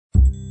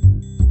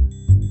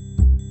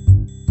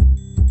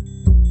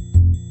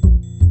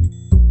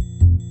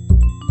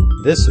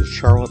This is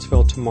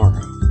Charlottesville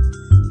Tomorrow.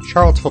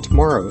 Charlottesville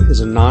Tomorrow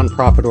is a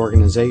nonprofit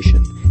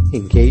organization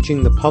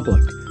engaging the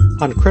public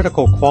on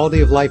critical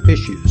quality of life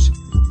issues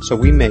so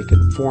we make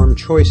informed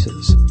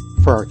choices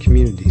for our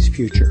community's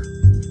future.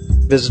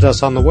 Visit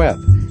us on the web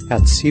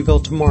at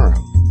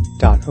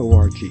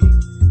cvilletomorrow.org.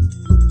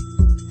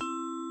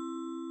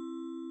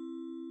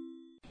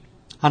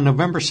 On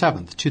November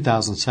 7th,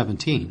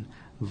 2017,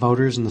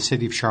 voters in the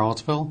city of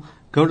Charlottesville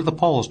go to the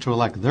polls to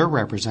elect their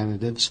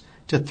representatives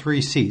to 3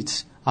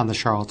 seats on the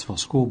Charlottesville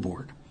School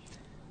Board.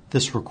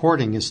 This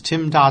recording is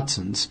Tim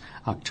Dodson's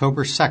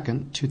October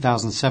 2nd,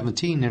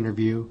 2017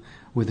 interview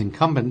with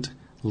incumbent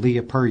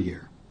Leah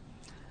Puryear.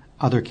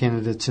 Other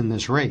candidates in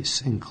this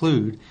race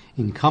include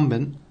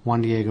incumbent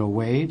Juan Diego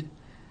Wade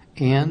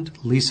and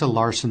Lisa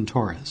Larson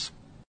Torres.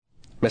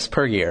 Ms.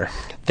 Puryear,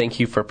 thank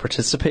you for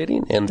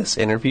participating in this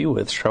interview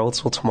with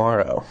Charlottesville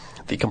Tomorrow.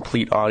 The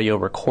complete audio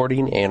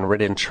recording and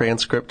written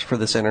transcript for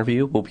this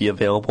interview will be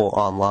available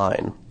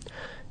online.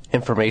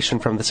 Information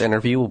from this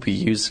interview will be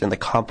used in the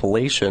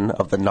compilation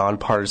of the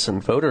Nonpartisan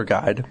Voter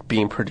Guide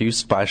being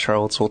produced by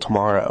Charlottesville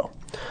Tomorrow.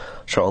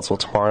 Charlottesville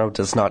Tomorrow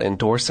does not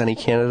endorse any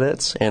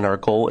candidates, and our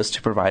goal is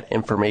to provide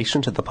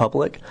information to the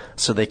public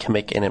so they can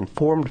make an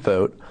informed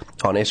vote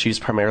on issues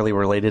primarily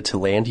related to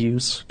land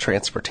use,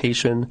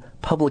 transportation,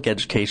 public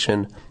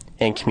education,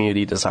 and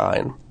community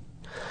design.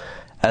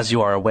 As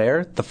you are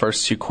aware, the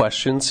first 2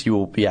 questions you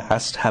will be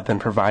asked have been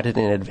provided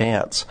in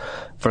advance.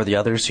 For the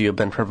others, you have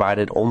been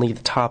provided only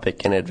the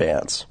topic in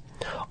advance.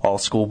 All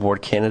school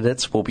board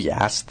candidates will be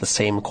asked the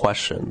same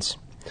questions.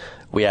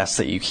 We ask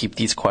that you keep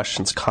these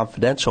questions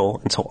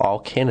confidential until all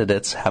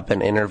candidates have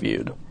been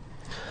interviewed.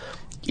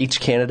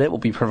 Each candidate will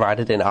be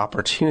provided an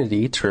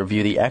opportunity to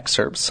review the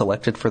excerpts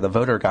selected for the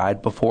voter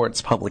guide before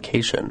its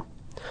publication.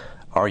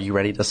 Are you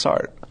ready to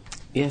start?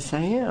 Yes, I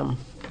am.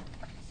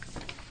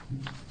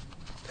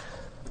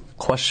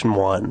 Question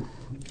 1.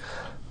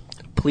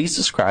 Please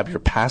describe your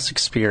past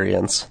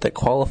experience that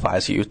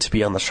qualifies you to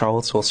be on the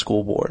Charlottesville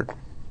School Board.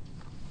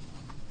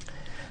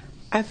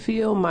 I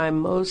feel my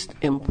most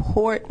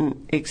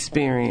important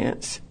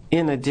experience,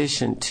 in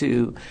addition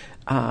to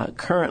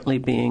currently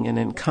being an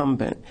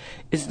incumbent,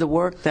 is the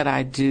work that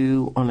I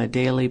do on a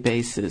daily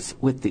basis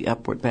with the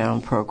Upward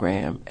Bound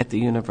program at the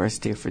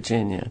University of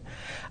Virginia.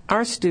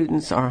 Our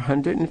students are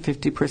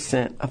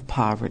 150% of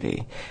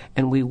poverty,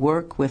 and we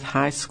work with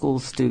high school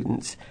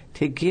students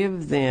to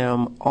give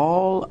them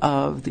all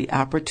of the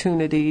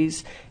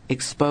opportunities,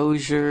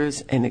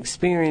 exposures, and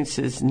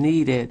experiences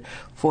needed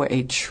for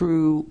a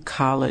true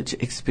college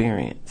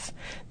experience.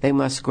 They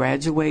must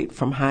graduate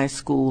from high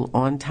school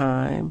on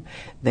time.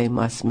 They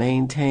must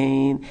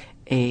maintain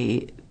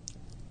a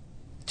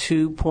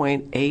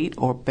 2.8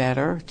 or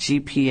better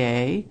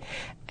GPA,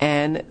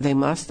 and they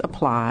must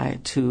apply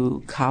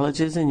to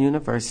colleges and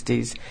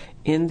universities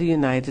in the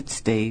United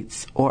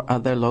States or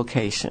other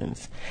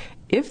locations.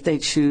 If they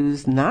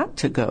choose not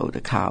to go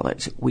to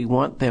college, we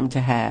want them to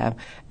have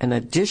an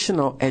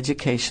additional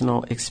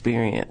educational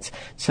experience.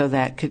 So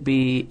that could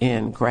be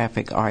in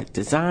graphic art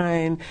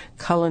design,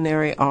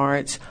 culinary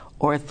arts,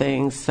 or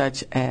things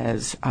such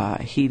as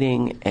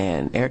heating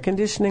and air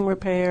conditioning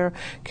repair,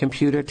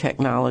 computer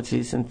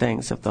technologies, and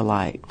things of the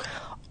like.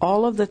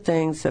 All of the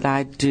things that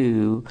I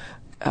do,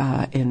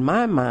 in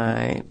my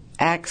mind,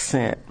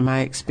 accent my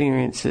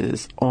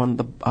experiences on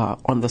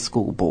the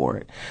school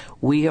board.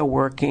 We are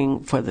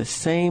working for the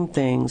same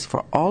things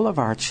for all of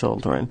our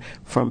children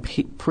from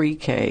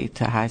pre-K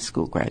to high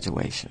school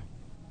graduation.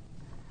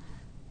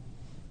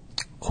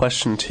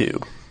 Question 2.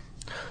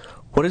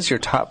 What is your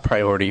top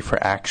priority for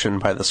action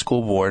by the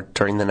school board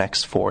during the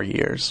next 4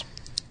 years?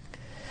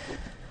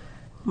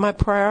 My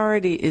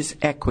priority is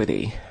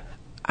equity.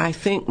 I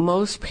think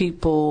most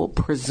people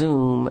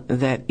presume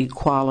that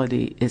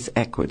equality is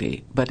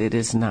equity, but it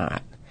is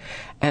not.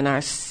 And I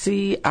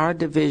see our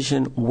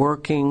division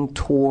working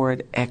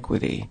toward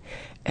equity.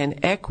 And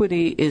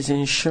equity is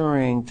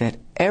ensuring that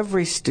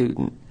every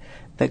student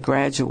that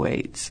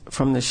graduates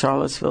from the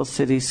Charlottesville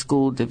City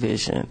School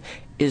Division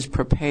is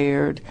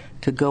prepared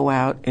to go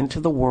out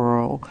into the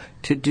world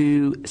to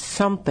do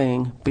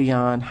something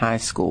beyond high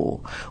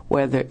school,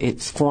 whether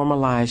it's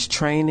formalized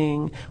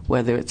training,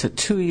 whether it's a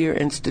 2-year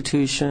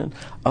institution,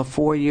 a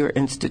 4-year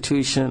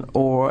institution,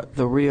 or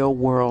the real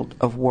world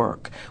of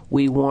work.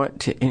 We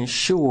want to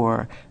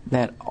ensure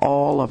that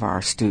all of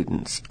our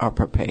students are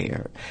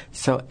prepared.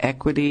 So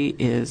equity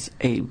is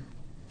a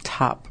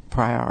top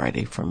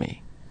priority for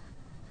me.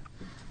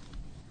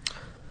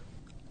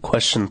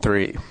 Question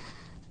 3.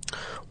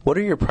 What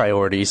are your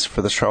priorities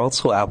for the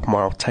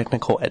Charlottesville-Albemarle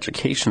Technical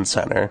Education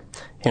Center,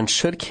 and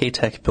should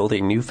K-Tech build a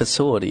new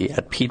facility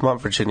at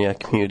Piedmont Virginia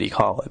Community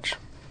College?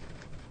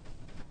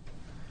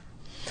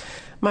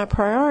 My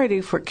priority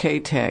for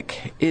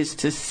K-Tech is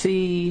to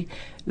see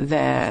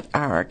that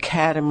our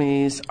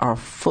academies are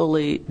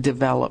fully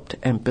developed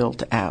and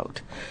built out.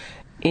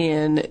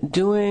 In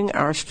doing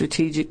our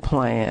strategic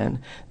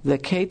plan, the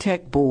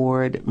K-Tech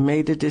board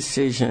made a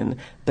decision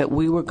that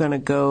we were going to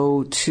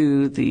go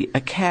to the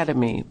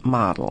academy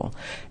model.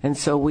 And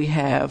so we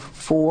have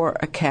 4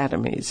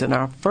 academies. And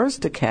our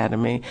first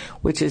academy,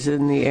 which is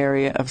in the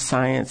area of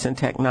science and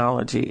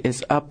technology,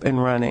 is up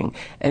and running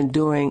and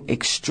doing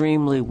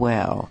extremely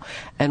well.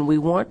 And we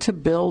want to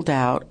build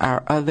out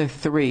our other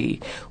 3,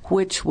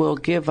 which will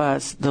give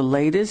us the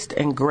latest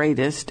and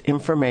greatest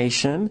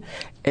information,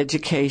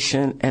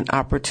 education, and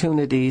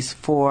opportunities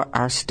for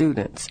our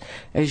students.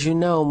 As you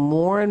know,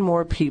 more and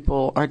more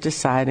people are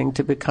deciding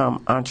to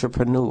become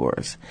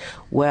entrepreneurs.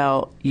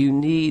 Well, you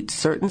need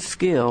certain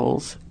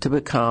skills to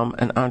become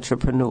an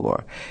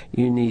entrepreneur.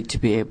 You need to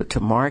be able to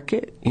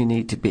market, you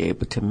need to be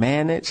able to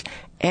manage,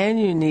 and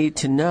you need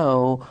to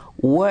know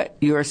what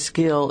your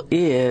skill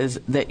is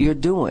that you're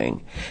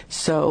doing.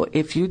 So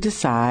if you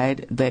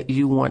decide that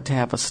you want to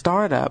have a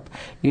startup,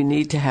 you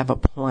need to have a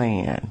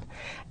plan.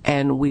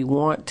 And we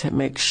want to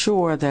make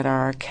sure that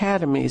our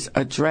academies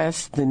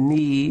address the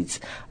needs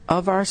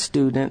of our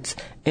students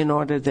in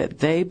order that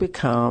they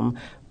become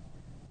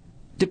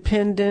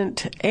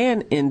dependent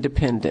and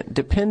independent,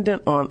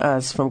 dependent on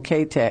us from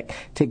K-Tech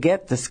to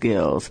get the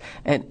skills,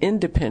 and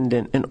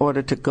independent in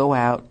order to go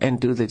out and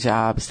do the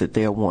jobs that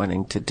they're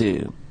wanting to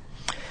do.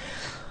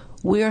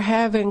 We are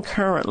having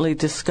currently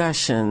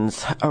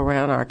discussions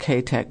around our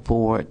K-Tech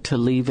board to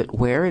leave it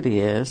where it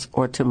is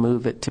or to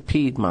move it to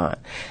Piedmont.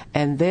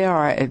 And there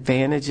are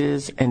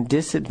advantages and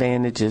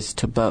disadvantages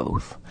to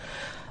both.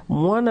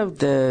 One of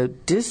the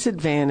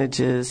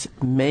disadvantages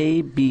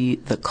may be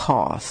the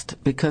cost,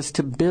 because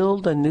to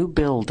build a new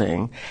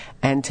building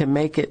and to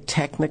make it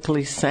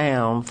technically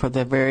sound for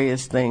the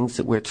various things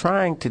that we're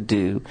trying to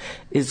do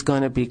is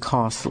going to be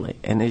costly.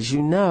 And as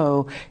you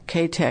know,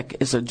 K-Tech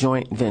is a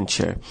joint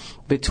venture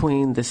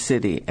between the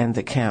city and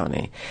the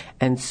county.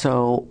 And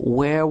so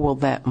where will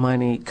that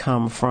money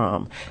come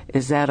from?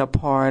 Is that a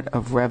part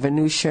of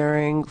revenue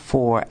sharing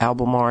for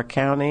Albemarle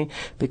County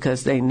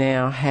because they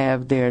now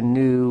have their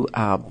new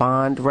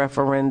bond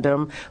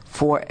referendum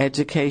for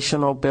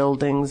educational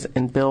buildings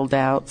and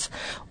build-outs?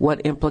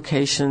 What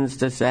implications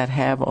does that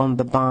have on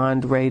the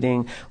bond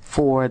rating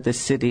for the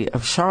city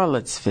of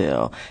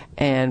Charlottesville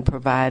and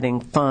providing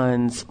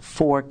funds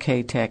for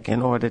K-Tech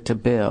in order to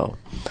build?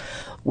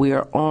 We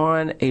are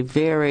on a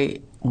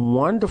very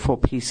wonderful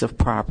piece of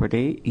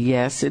property.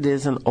 Yes, it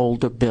is an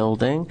older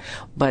building,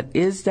 but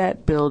is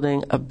that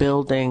building a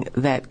building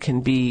that can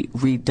be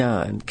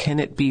redone? Can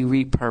it be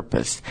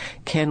repurposed?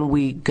 Can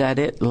we gut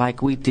it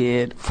like we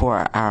did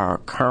for our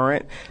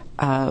current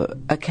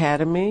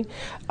academy?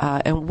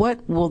 And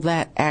what will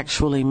that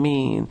actually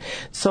mean?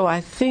 So I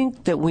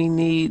think that we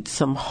need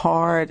some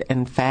hard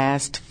and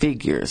fast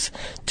figures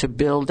to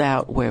build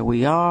out where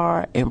we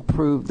are,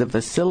 improve the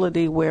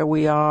facility where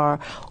we are,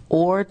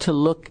 or to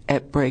look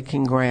at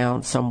breaking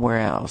ground somewhere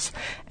else.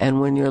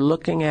 And when you're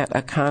looking at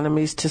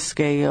economies to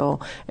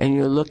scale and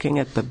you're looking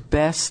at the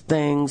best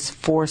things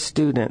for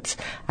students,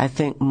 I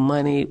think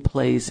money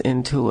plays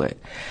into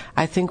it.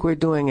 I think we're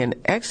doing an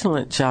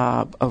excellent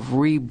job of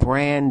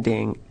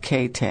rebranding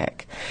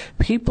K-Tech.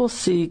 People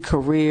see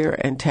career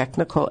and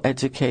technical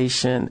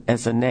education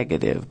as a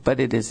negative, but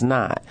it is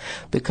not,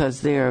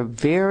 because there are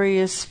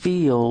various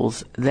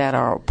fields that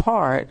are a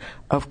part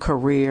of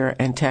career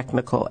and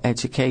technical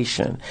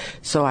education.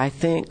 So I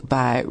think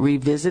by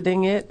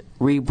revisiting it,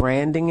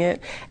 rebranding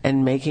it,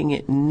 and making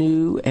it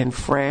new and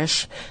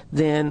fresh,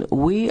 then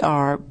we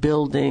are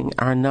building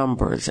our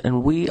numbers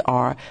and we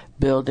are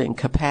building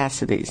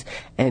capacities.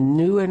 And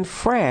new and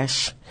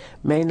fresh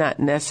may not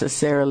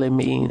necessarily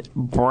mean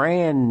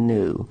brand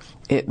new.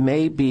 It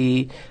may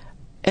be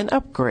an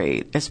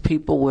upgrade, as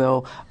people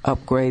will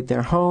upgrade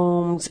their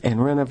homes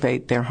and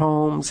renovate their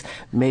homes.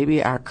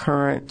 Maybe our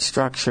current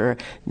structure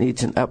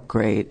needs an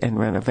upgrade and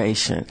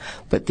renovation.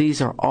 But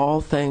these are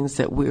all things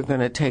that we're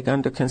going to take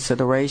under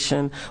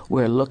consideration.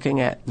 We're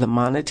looking at the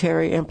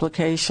monetary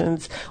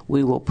implications.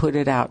 We will put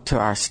it out to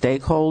our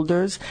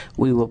stakeholders.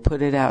 We will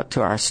put it out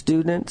to our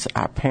students,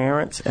 our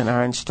parents, and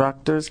our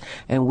instructors,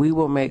 and we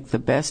will make the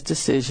best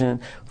decision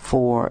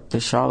for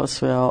the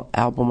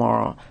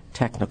Charlottesville-Albemarle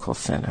Technical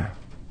Center.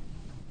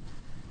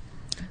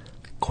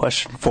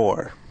 Question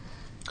 4.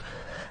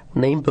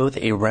 Name both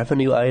a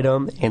revenue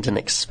item and an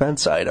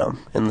expense item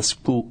in the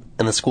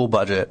school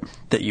budget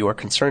that you are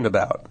concerned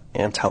about,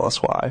 and tell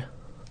us why.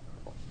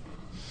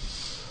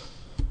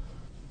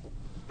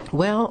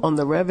 Well, on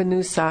the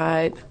revenue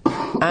side,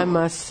 I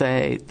must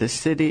say the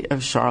city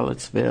of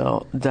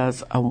Charlottesville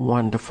does a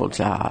wonderful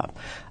job.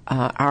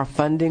 Our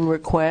funding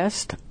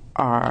requests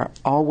are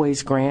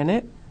always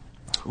granted.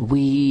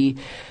 We,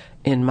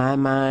 in my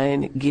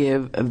mind,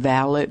 give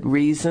valid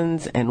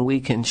reasons, and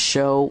we can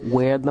show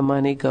where the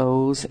money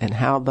goes and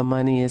how the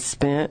money is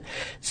spent.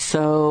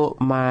 So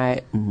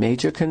my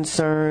major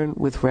concern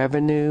with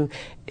revenue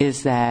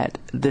is that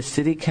the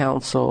City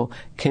Council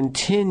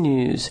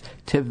continues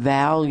to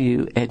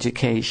value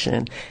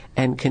education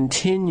and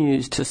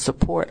continues to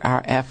support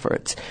our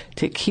efforts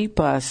to keep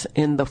us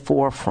in the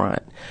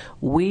forefront.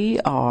 We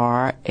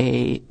are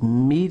a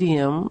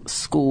medium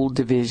school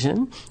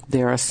division.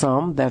 There are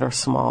some that are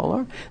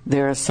smaller.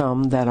 There are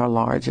some that are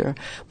larger.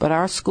 But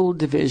our school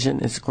division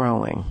is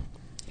growing.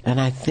 And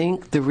I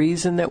think the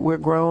reason that we're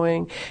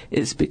growing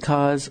is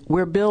because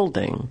we're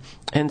building.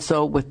 And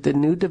so with the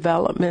new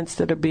developments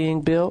that are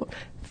being built,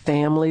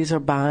 families are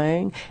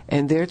buying,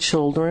 and their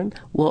children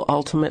will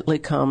ultimately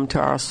come to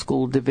our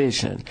school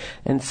division.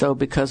 And so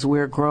because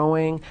we're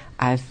growing,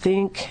 I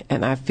think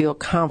and I feel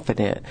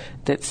confident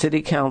that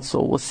City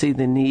Council will see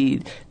the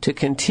need to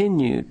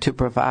continue to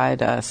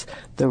provide us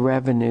the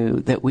revenue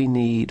that we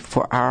need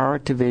for our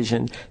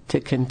division to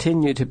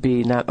continue to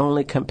be not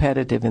only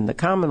competitive in the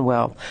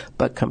Commonwealth,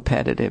 but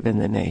competitive in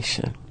the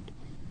nation.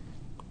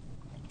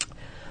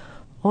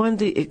 On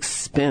the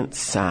expense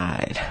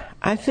side,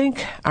 I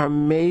think our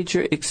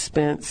major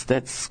expense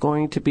that's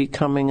going to be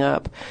coming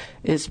up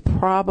is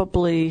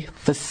probably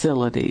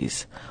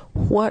facilities.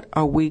 What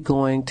are we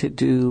going to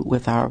do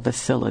with our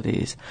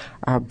facilities?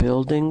 Our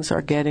buildings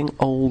are getting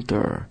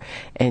older.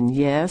 And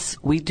yes,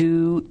 we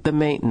do the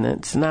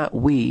maintenance, not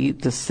we,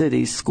 the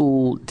city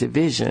school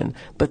division,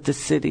 but the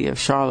city of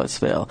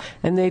Charlottesville.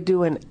 And they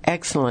do an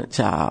excellent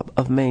job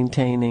of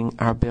maintaining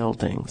our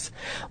buildings.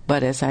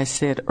 But as I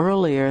said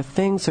earlier,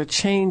 things are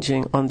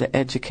changing on the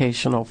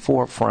educational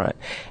forefront.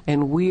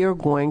 And we are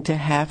going to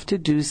have to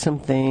do some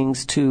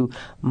things to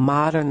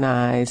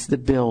modernize the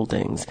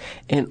buildings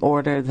in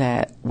order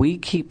that we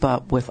keep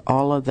up with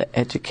all of the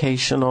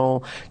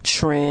educational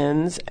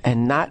trends,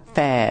 and not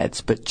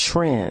fads, but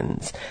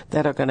trends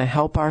that are going to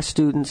help our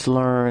students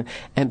learn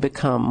and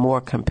become more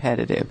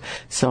competitive.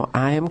 So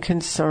I am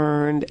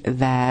concerned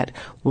that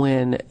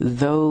when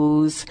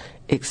those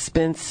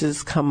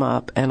expenses come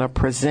up and are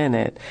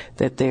presented,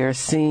 that they are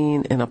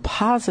seen in a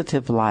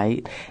positive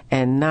light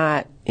and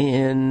not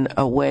in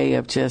a way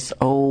of just,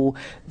 oh,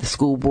 the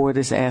school board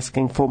is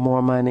asking for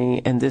more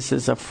money and this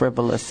is a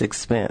frivolous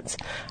expense.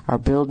 Our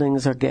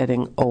buildings are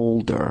getting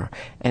older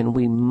and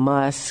we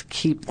must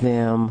keep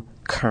them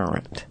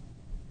current.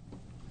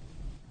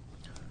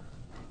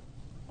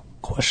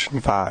 Question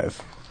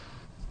 5.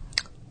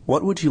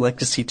 What would you like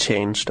to see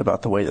changed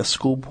about the way the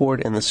school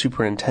board and the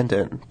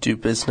superintendent do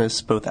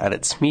business both at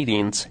its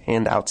meetings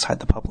and outside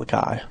the public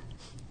eye?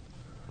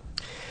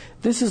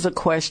 This is a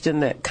question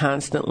that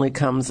constantly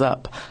comes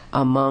up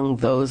among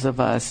those of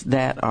us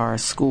that are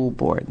school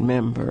board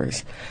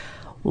members.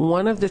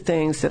 One of the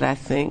things that I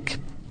think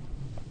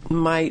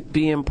might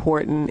be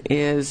important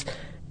is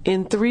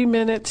in 3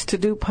 minutes to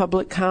do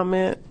public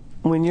comment.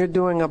 When you're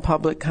doing a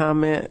public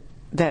comment,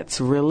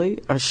 that's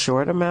really a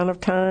short amount of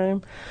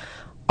time.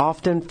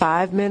 Often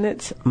 5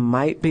 minutes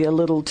might be a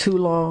little too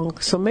long,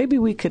 so maybe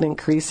we could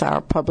increase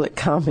our public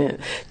comment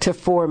to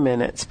 4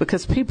 minutes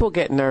because people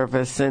get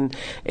nervous and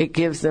it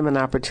gives them an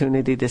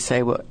opportunity to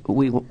say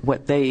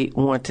what they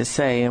want to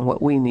say and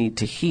what we need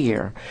to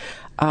hear.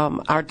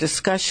 Our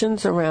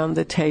discussions around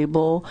the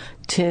table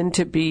tend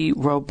to be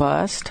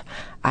robust.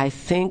 I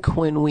think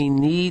when we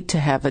need to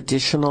have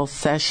additional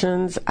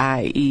sessions,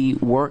 i.e.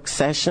 work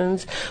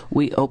sessions,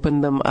 we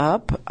open them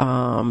up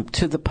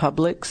to the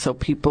public so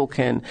people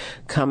can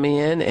come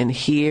in and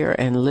hear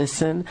and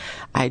listen.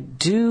 I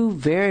do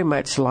very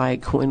much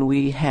like when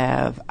we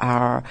have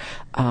our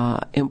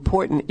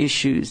important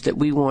issues that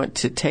we want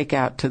to take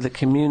out to the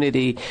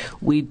community,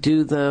 we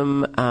do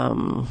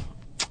them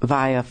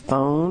via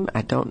phone.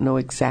 I don't know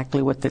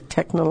exactly what the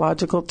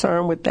technological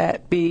term would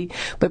that be,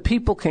 but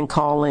people can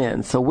call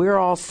in. So we're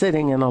all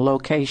sitting in a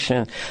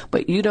location,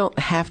 but you don't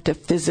have to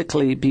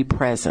physically be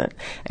present.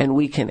 And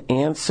we can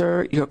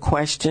answer your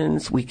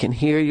questions, we can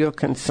hear your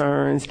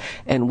concerns,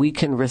 and we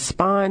can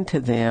respond to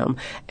them.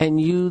 And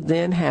you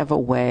then have a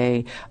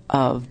way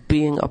of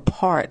being a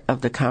part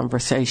of the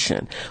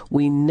conversation.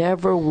 We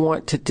never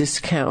want to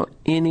discount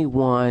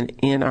anyone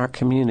in our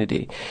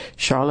community.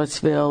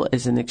 Charlottesville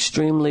is an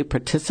extremely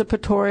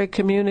participatory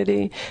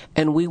community,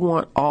 and we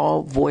want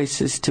all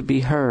voices to be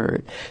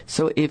heard.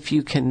 So if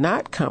you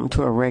cannot come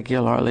to a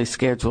regularly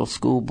scheduled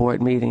school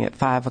board meeting at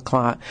 5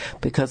 o'clock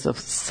because of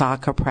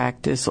soccer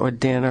practice or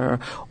dinner,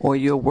 or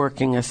you're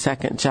working a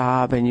second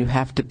job and you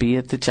have to be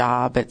at the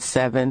job at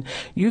 7,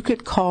 you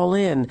could call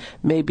in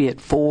maybe at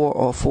 4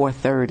 or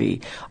 4:30.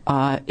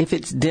 If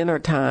it's dinner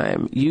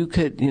time, you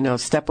could,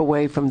 step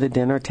away from the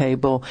dinner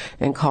table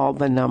and call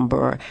the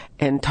number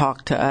and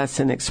talk to us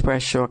and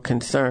express your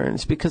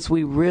concerns, because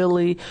we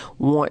really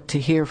want to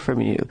hear from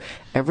you.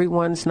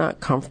 Everyone's not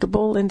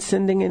comfortable in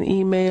sending an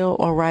email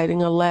or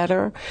writing a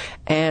letter,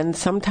 and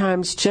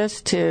sometimes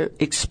just to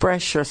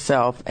express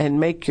yourself and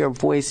make your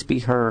voice be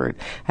heard,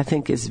 I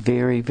think is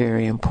very,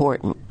 very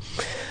important.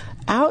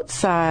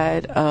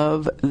 outside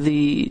of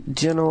the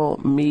general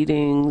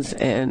meetings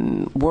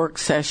and work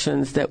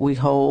sessions that we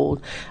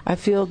hold, I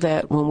feel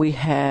that when we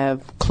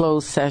have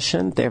closed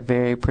session, they're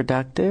very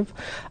productive.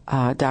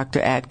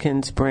 Dr.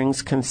 Atkins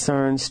brings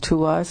concerns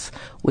to us.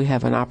 We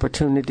have an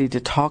opportunity to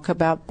talk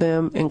about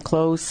them in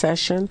closed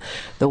session.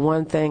 The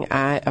one thing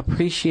I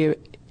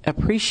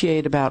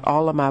appreciate about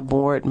all of my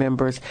board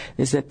members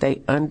is that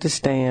they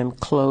understand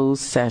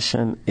closed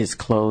session is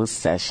closed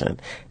session.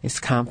 It's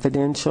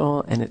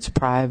confidential and it's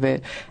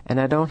private, and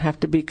I don't have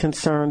to be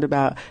concerned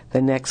about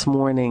the next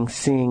morning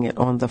seeing it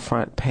on the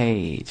front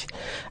page.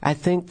 I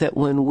think that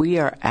when we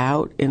are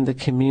out in the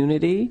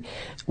community,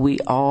 we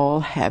all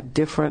have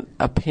different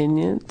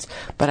opinions,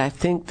 but I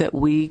think that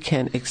we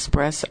can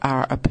express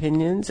our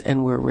opinions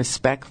and we're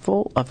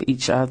respectful of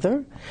each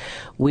other.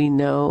 We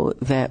know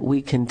that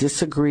we can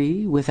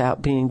disagree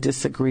without being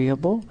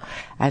disagreeable.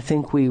 I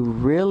think we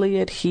really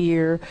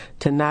adhere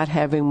to not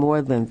having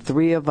more than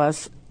 3 of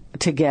us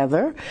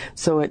together,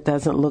 so it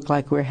doesn't look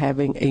like we're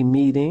having a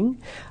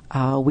meeting.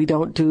 We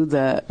don't do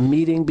the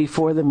meeting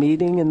before the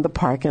meeting in the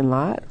parking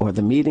lot or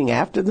the meeting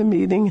after the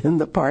meeting in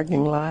the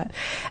parking lot.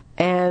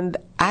 And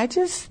I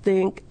just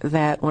think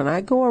that when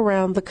I go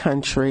around the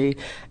country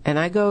and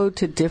I go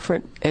to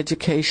different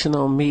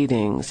educational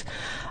meetings,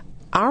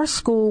 our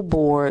school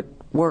board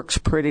works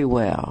pretty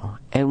well.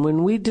 And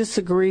when we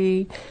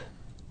disagree,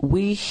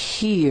 we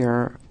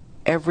hear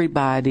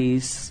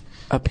everybody's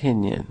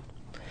opinion.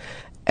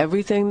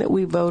 Everything that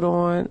we vote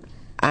on,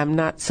 I'm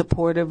not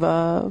supportive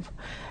of.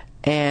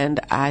 And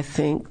I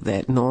think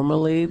that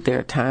normally there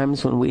are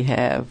times when we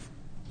have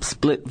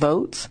split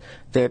votes.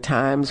 There are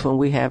times when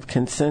we have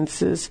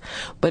consensus.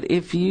 But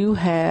if you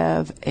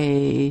have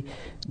a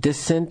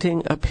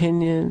dissenting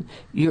opinion,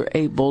 you're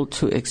able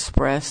to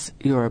express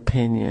your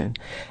opinion.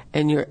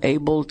 And you're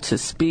able to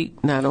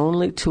speak not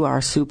only to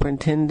our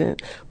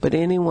superintendent, but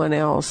anyone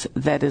else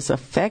that is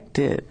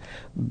affected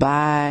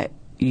by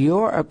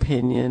your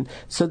opinion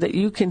so that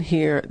you can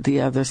hear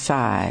the other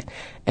side.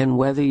 And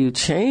whether you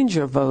change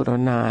your vote or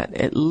not,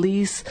 at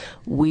least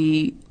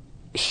we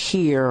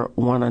hear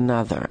one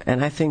another.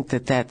 And I think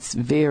that that's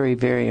very,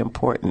 very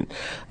important,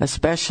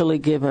 especially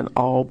given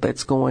all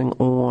that's going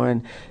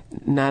on,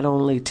 not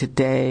only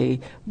today,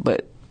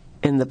 but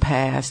in the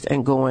past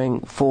and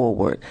going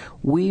forward.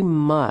 We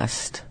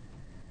must,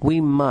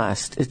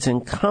 it's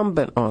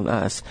incumbent on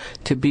us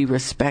to be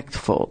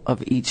respectful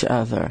of each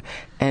other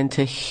and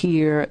to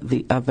hear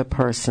the other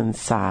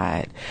person's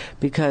side,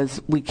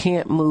 because we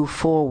can't move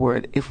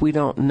forward if we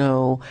don't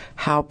know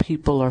how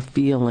people are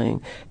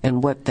feeling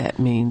and what that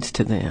means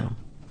to them.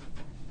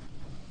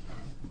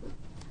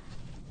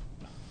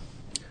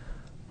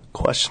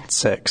 Question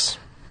 6.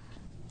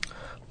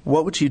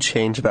 What would you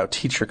change about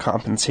teacher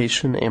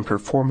compensation and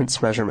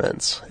performance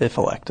measurements if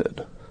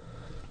elected?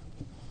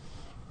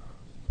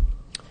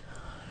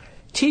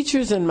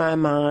 Teachers, in my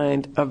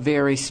mind, are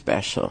very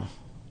special.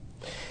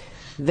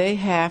 They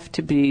have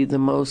to be the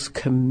most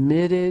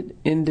committed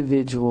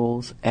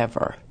individuals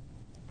ever.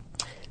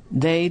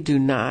 They do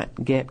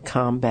not get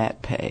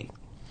combat pay,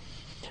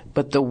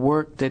 but the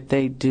work that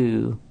they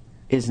do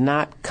is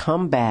not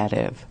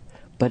combative,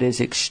 but is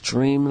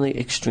extremely,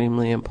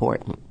 extremely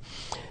important.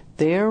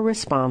 They're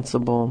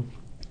responsible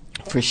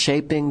for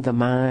shaping the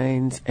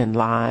minds and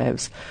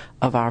lives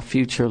of our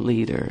future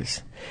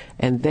leaders,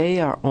 and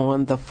they are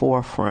on the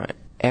forefront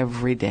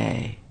every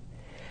day.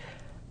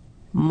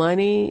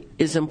 Money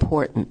is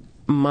important.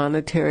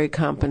 Monetary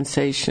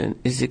compensation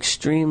is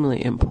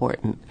extremely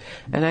important.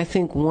 And I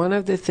think one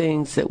of the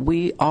things that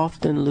we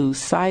often lose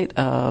sight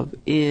of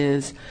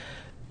is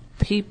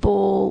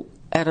people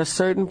at a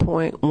certain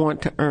point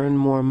want to earn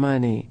more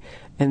money,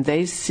 and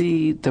they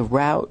see the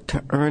route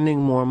to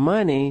earning more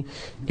money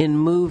in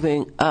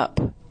moving up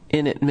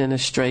in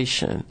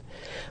administration.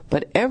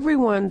 But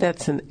everyone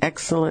that's an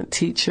excellent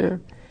teacher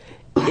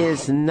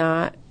is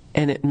not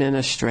an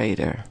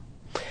administrator.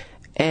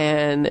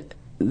 And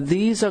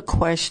these are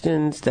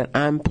questions that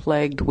I'm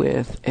plagued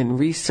with and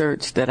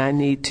research that I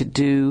need to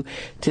do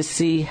to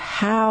see,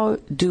 how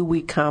do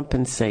we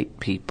compensate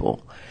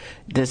people?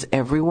 Does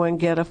everyone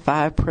get a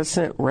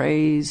 5%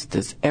 raise?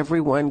 Does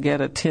everyone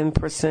get a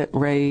 10%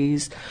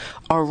 raise?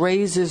 Our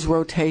raise is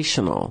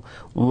rotational.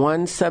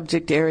 One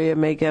subject area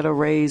may get a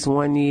raise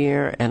one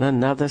year and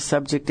another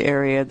subject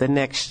area the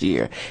next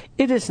year.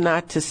 It is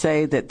not to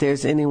say that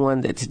there's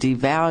anyone that's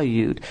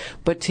devalued,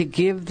 but to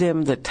give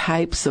them the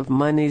types of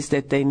monies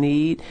that they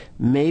need,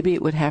 maybe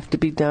it would have to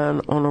be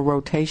done on a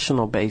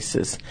rotational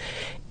basis.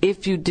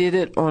 If you did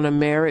it on a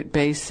merit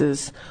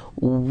basis,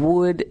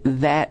 would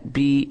that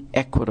be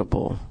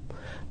equitable?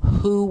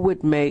 Who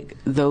would make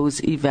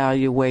those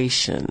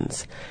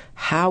evaluations?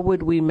 How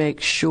would we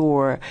make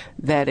sure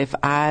that if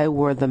I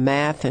were the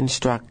math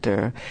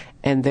instructor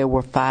and there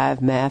were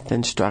 5 math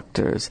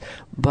instructors,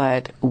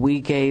 but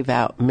we gave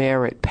out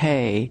merit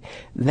pay,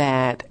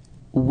 that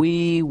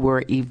we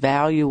were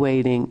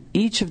evaluating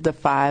each of the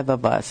 5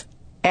 of us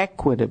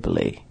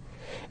equitably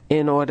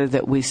in order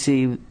that we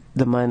see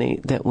the money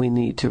that we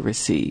need to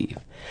receive.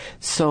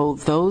 So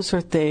those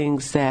are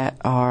things that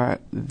are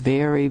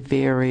very,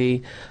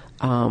 very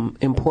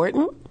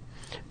important,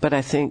 but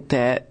I think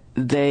that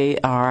they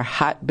are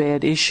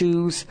hotbed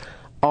issues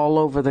all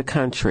over the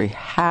country.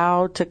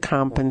 How to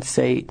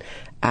compensate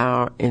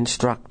our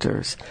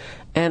instructors.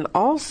 And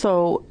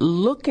also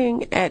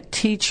looking at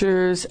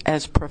teachers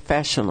as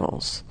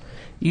professionals.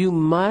 You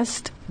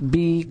must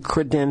be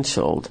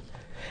credentialed.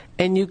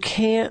 And you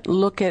can't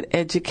look at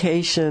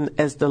education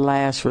as the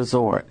last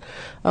resort.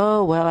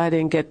 Oh, well, I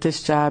didn't get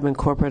this job in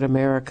corporate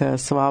America,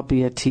 so I'll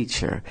be a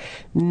teacher.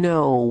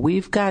 No,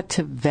 we've got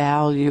to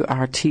value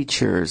our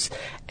teachers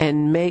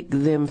and make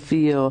them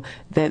feel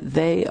that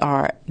they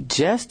are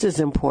just as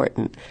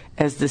important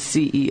as the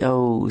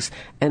CEOs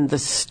and the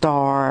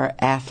star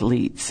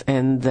athletes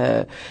and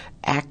the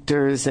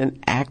actors and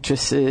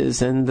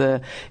actresses and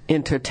the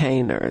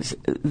entertainers.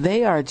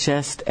 They are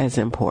just as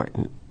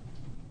important.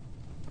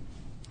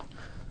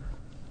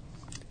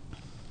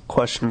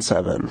 Question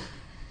 7.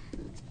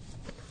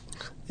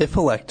 If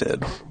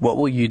elected, what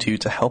will you do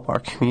to help our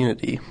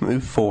community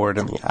move forward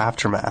in the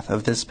aftermath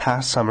of this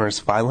past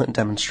summer's violent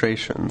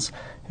demonstrations,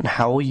 and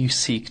how will you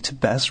seek to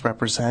best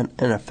represent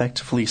and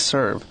effectively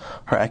serve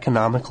our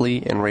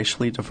economically and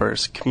racially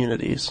diverse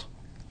communities?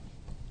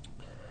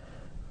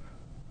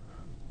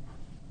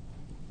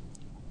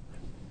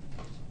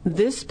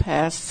 This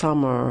past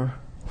summer,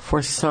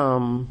 for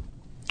some,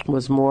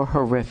 was more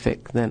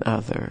horrific than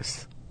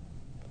others.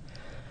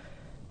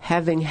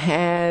 Having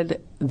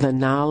had the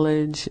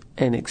knowledge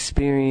and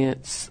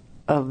experience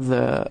of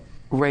the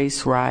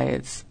race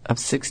riots of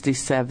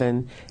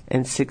 67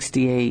 and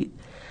 68,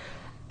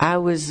 I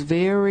was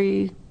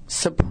very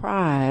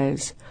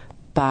surprised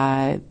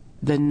by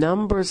the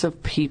numbers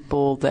of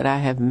people that I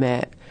have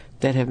met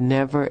that have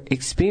never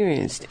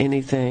experienced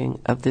anything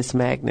of this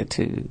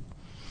magnitude.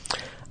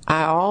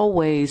 I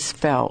always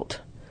felt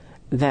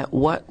that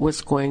what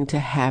was going to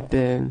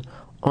happen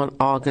on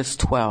August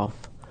 12th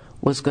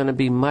was going to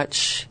be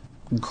much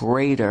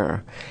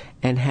greater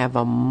and have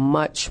a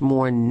much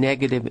more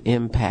negative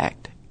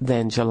impact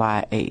than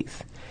July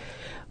 8th.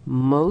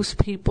 Most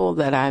people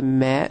that I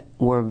met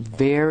were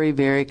very,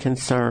 very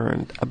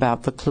concerned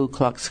about the Ku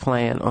Klux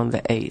Klan on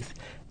the 8th,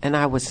 and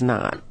I was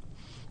not.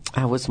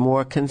 I was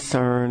more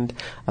concerned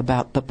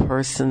about the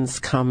persons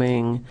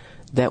coming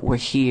that were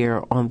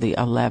here on the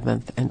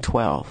 11th and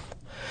 12th,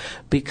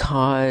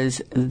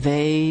 because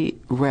they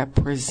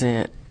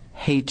represent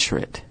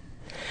hatred.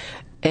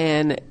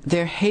 And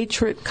their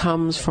hatred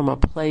comes from a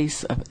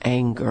place of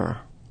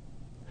anger.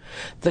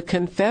 The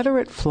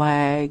Confederate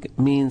flag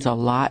means a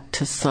lot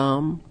to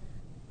some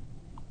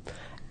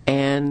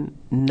and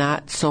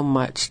not so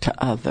much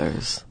to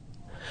others.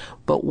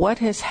 But what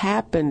has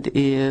happened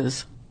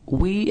is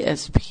we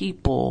as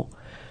people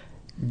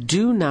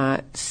do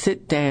not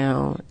sit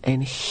down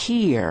and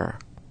hear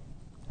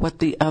what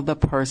the other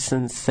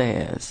person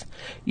says.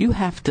 You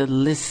have to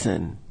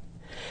listen.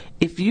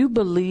 If you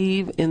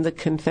believe in the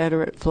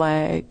Confederate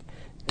flag,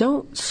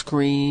 don't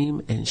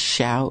scream and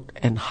shout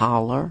and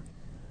holler.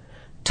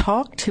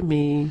 Talk to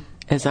me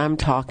as I'm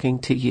talking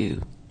to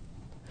you.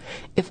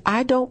 If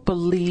I don't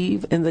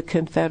believe in the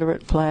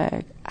Confederate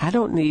flag, I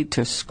don't need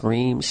to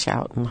scream,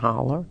 shout, and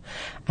holler.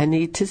 I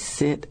need to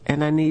sit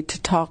and I need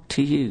to talk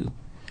to you.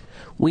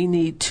 We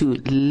need to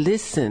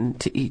listen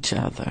to each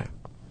other.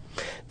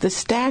 The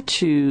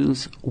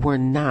statues were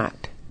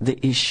not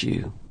the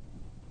issue.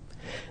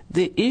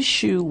 The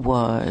issue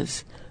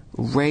was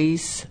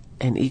race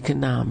and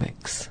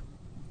economics.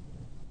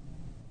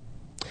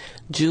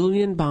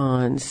 Julian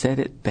Bond said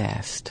it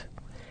best.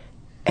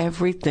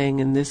 Everything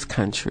in this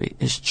country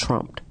is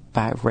trumped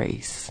by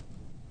race.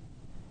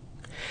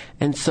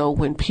 And so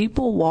when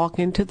people walk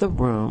into the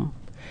room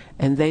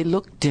and they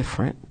look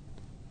different,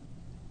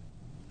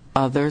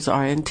 others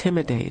are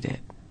intimidated.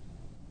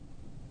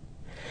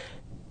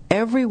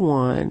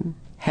 Everyone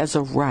has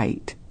a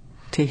right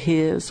to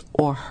his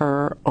or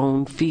her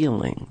own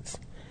feelings.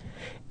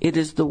 It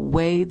is the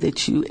way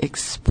that you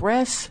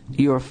express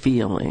your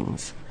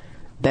feelings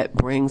that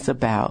brings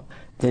about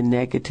the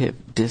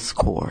negative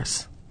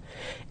discourse.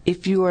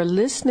 If you are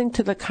listening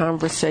to the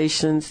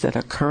conversations that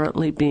are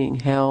currently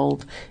being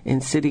held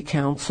in City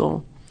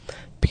Council,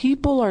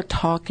 people are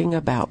talking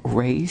about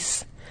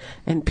race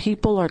and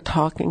people are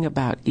talking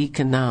about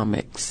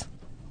economics.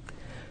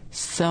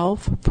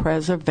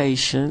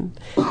 Self-preservation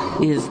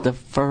is the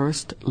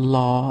first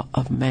law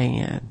of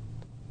man.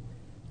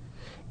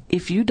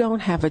 If you don't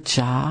have a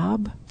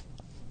job,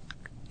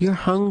 you're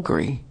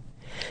hungry.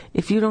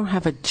 If you don't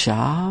have a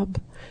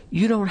job,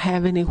 you don't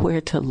have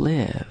anywhere to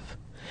live.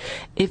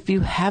 If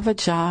you have a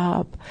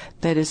job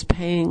that is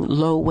paying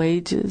low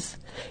wages,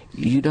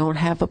 you don't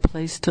have a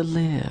place to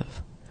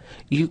live.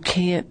 You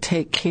can't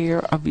take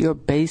care of your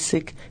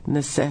basic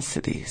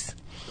necessities.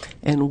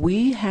 And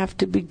we have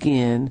to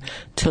begin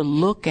to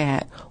look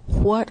at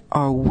what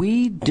are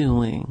we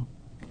doing,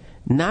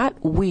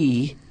 not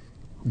we,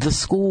 the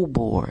school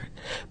board,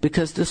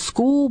 because the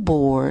school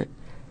board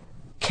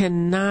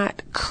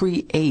cannot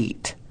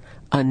create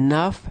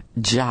enough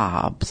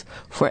jobs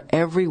for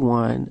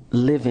everyone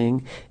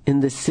living in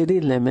the city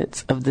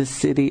limits of the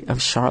city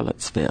of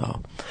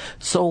Charlottesville.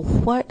 So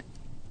what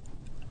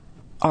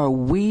are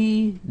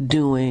we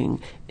doing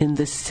in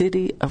the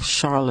city of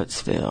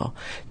Charlottesville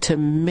to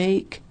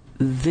make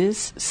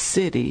this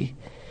city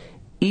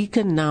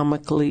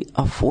economically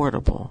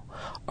affordable?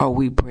 Are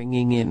we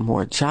bringing in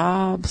more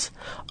jobs?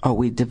 Are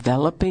we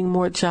developing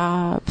more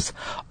jobs?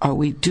 Are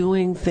we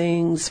doing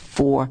things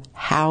for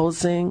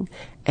housing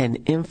and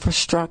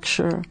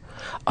infrastructure?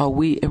 Are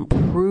we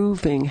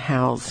improving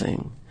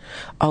housing?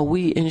 Are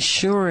we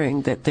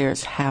ensuring that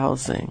there's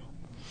housing?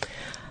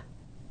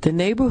 The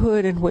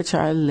neighborhood in which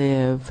I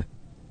live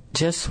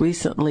just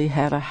recently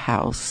had a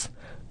house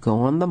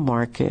go on the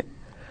market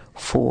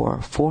for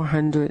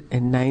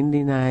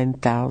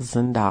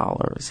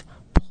 $499,000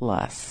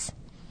 plus.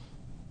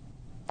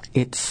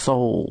 It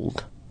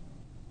sold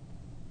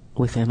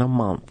within a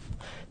month.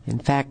 In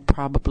fact,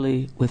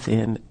 probably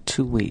within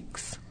 2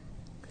 weeks.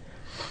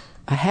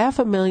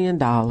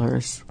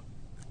 $500,000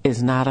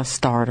 is not a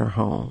starter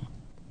home.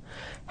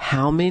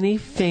 How many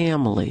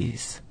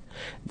families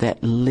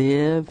that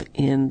live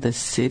in the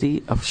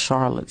city of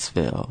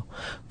Charlottesville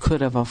could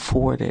have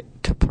afforded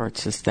to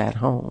purchase that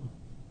home?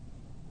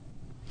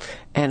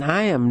 And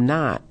I am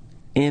not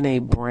in a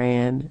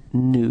brand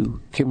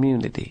new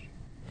community.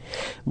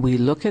 We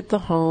look at the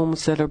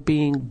homes that are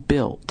being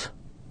built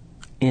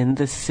in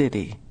the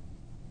city.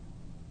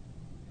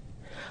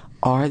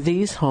 Are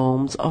these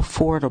homes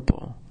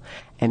affordable?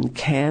 And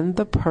can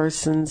the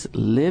persons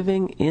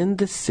living in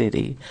the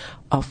city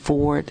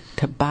afford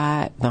to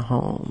buy the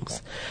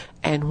homes?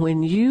 And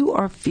when you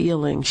are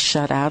feeling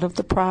shut out of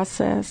the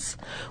process,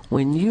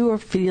 when you are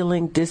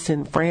feeling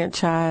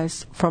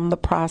disenfranchised from the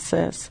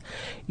process,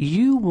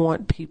 you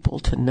want people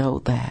to know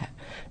that.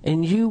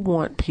 And you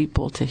want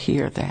people to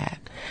hear that.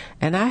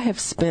 And I have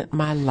spent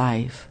my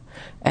life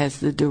as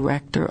the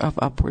director of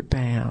Upward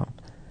Bound,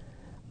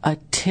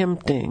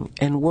 attempting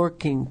and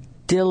working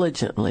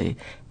diligently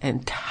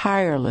and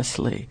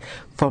tirelessly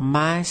for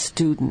my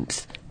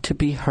students to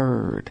be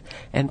heard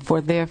and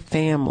for their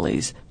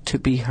families to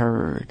be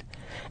heard.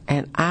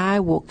 And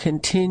I will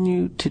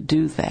continue to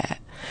do that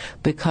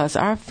because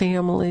our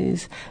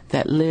families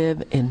that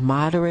live in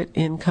moderate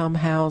income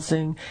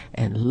housing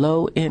and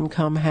low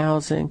income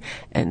housing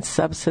and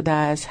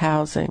subsidized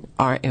housing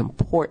are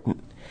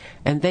important,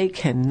 and they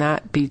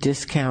cannot be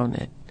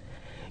discounted.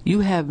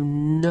 You have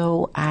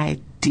no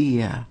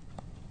idea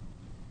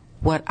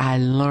what I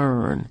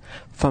learn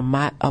from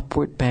my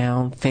Upward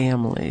Bound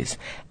families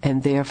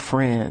and their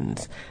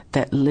friends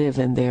that live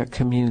in their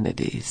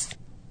communities.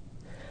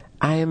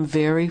 I am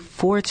very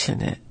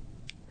fortunate,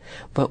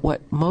 but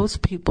what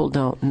most people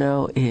don't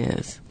know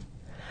is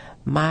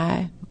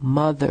my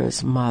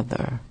mother's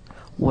mother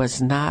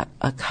was not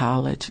a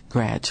college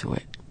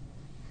graduate.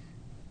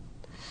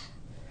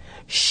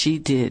 She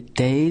did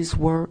days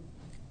work,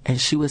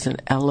 and she was an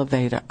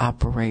elevator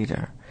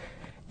operator.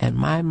 And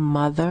my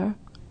mother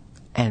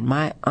and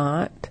my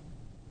aunt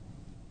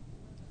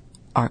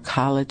are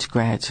college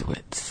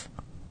graduates.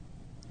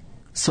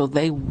 So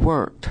they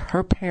worked,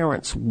 her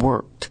parents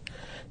worked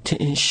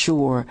to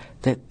ensure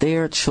that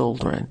their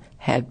children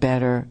had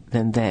better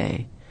than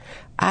they.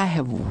 I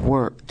have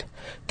worked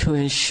to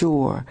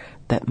ensure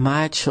that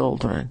my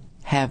children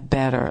have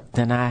better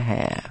than I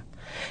have.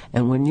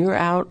 And when you're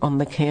out on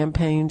the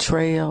campaign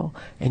trail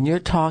and you're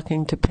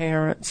talking to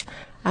parents,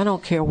 I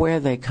don't care where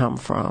they come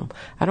from.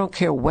 I don't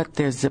care what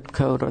their zip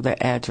code or their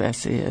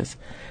address is.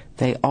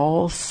 They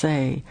all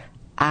say,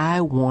 I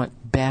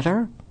want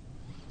better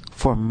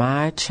for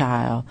my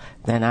child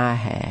than I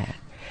had.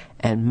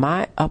 And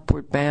my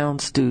Upward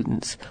Bound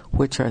students,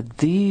 which are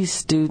these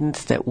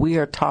students that we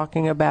are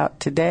talking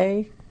about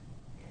today,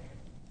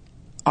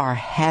 are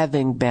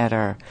having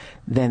better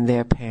than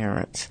their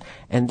parents.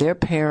 And their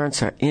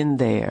parents are in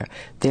there.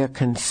 They're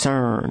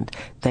concerned.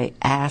 They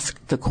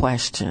ask the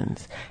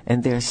questions.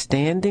 And they're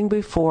standing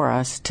before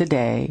us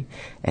today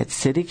at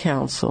City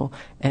Council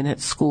and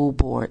at School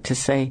Board to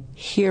say,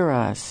 hear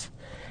us,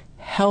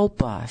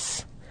 help our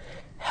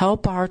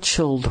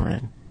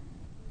children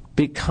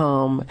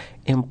become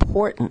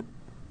important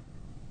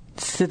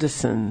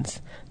citizens,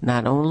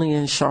 not only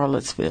in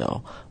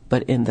Charlottesville,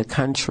 but in the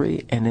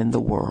country and in the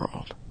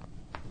world.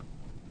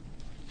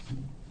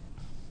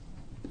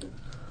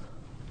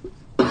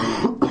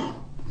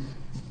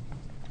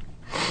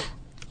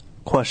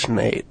 Question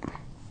 8.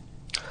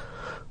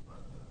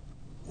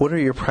 What are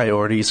your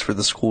priorities for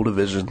the school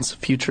division's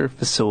future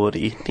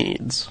facility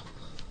needs?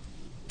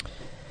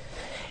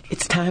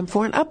 It's time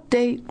for an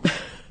update.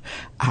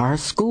 Our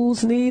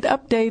schools need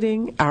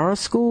updating. Our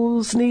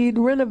schools need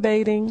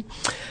renovating.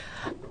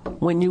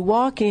 When you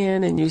walk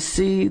in and you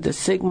see the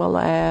Sigma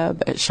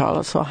Lab at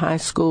Charlottesville High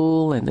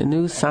School and the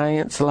new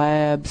science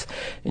labs,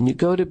 and you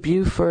go to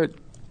Beaufort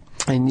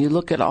and you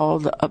look at all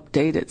the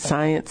updated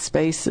science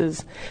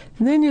spaces,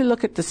 and then you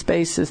look at the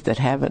spaces that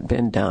haven't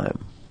been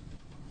done.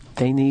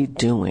 They need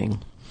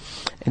doing,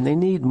 and they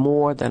need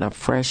more than a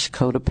fresh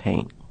coat of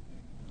paint.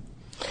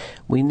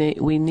 We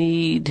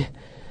need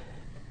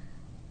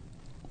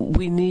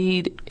we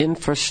need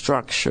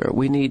infrastructure.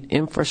 We need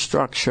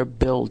infrastructure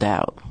build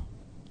out.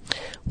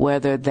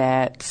 Whether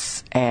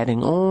that's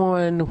adding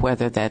on,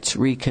 whether that's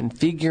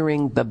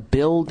reconfiguring the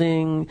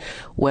building,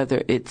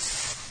 whether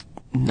it's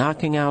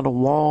knocking out a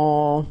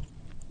wall,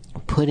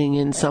 putting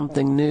in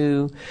something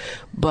new.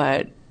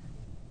 But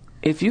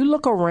if you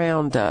look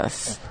around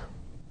us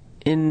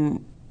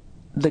in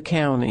the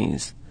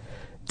counties,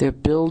 they're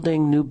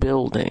building new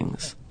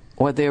buildings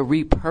or they're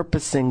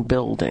repurposing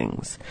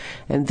buildings.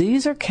 And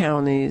these are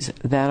counties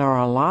that are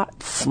a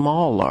lot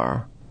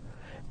smaller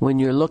when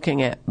you're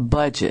looking at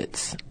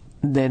budgets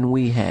than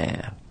we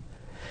have.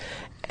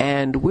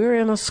 And we're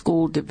in a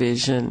school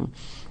division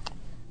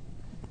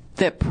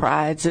that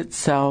prides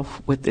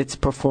itself with its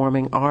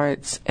performing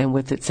arts and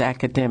with its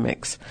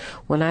academics.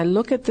 When I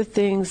look at the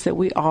things that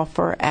we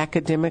offer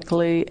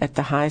academically at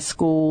the high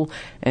school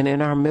and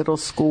in our middle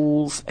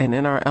schools and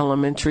in our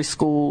elementary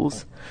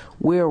schools,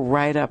 we're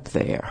right up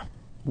there.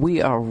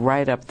 We are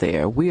right up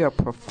there. We are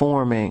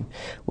performing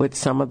with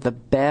some of the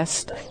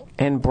best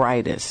and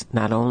brightest,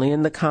 not only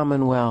in the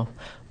Commonwealth,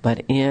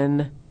 but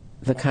in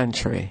the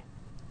country.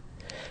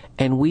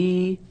 And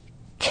we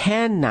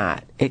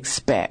cannot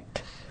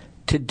expect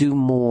to do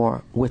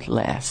more with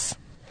less.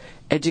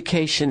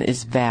 Education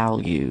is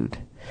valued.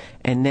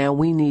 And now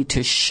we need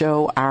to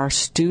show our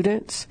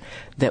students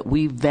that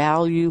we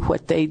value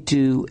what they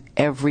do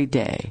every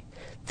day.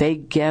 They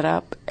get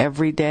up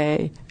every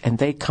day and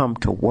they come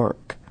to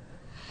work.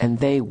 And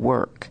they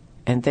work.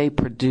 And they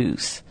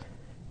produce.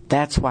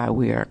 That's why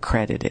we are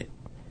accredited.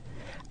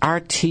 Our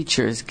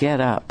teachers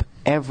get up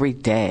every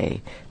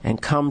day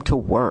and come to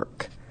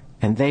work.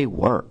 And they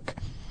work.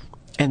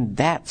 And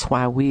that's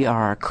why we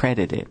are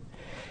accredited.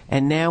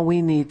 And now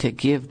we need to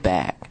give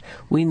back.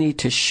 We need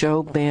to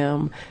show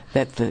them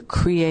that the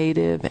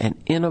creative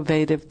and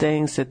innovative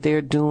things that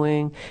they're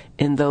doing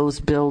in those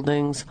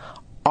buildings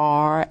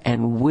are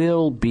and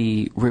will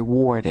be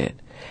rewarded.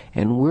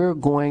 And we're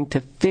going to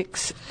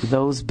fix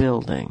those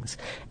buildings.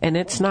 And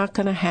it's not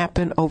going to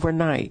happen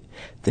overnight.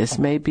 This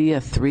may be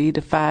a 3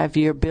 to 5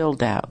 year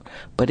build out,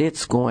 but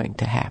it's going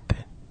to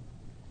happen.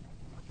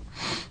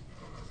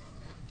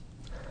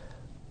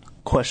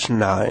 Question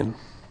 9.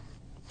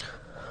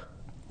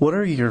 What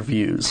are your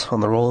views on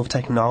the role of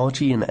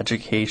technology in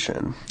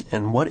education,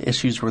 and what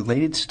issues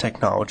related to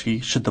technology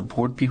should the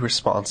board be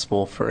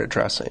responsible for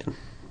addressing?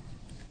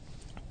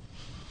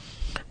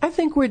 I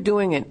think we're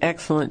doing an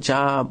excellent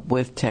job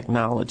with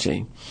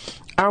technology.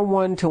 Our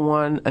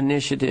one-to-one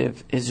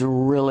initiative is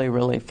really,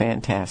 really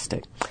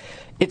fantastic.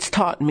 It's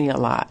taught me a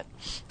lot.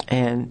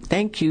 And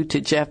thank you to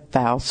Jeff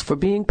Faust for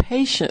being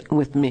patient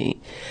with me.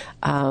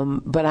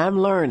 But I'm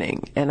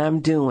learning and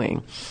I'm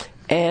doing.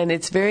 And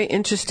it's very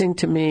interesting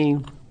to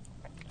me.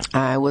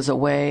 I was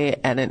away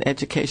at an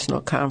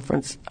educational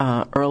conference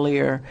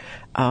earlier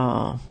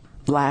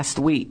last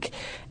week,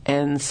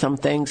 and some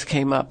things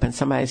came up, and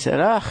somebody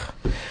said,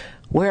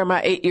 where are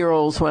my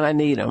 8-year-olds when I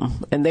need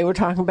them? And they were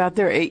talking about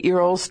their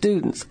 8-year-old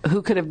students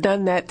who could have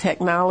done that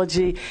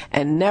technology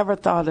and never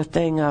thought a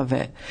thing of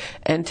it.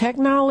 And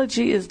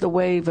technology is the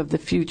wave of the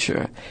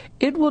future.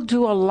 It will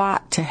do a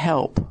lot to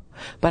help.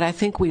 But I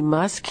think we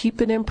must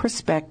keep it in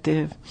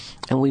perspective,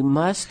 and we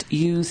must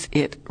use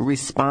it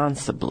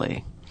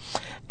responsibly.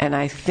 And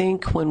I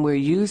think when we're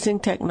using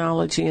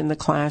technology in the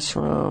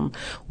classroom,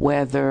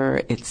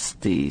 whether it's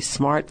the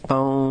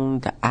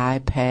smartphone, the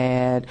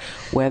iPad,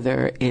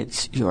 whether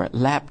it's your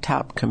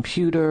laptop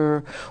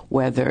computer,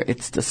 whether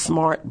it's the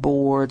smart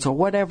boards, or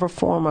whatever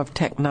form of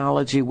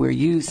technology we're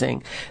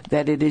using,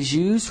 that it is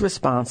used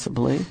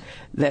responsibly,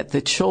 that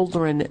the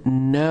children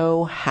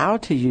know how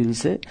to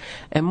use it,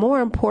 and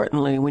more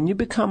importantly, when you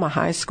become a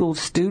high school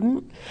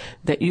student,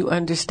 that you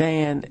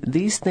understand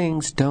these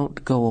things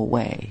don't go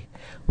away.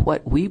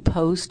 What we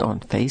post on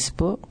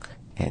Facebook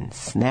and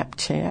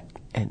Snapchat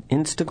and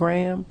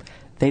Instagram,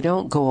 they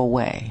don't go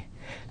away.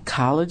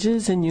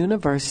 Colleges and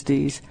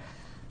universities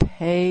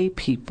pay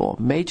people,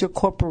 major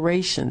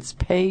corporations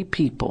pay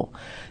people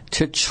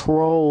to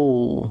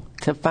troll,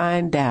 to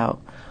find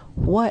out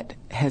what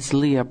has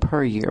Leah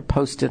Puryear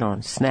posted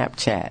on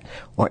Snapchat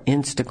or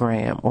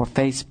Instagram or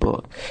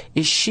Facebook.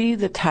 Is she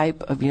the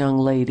type of young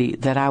lady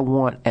that I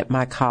want at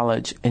my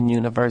college and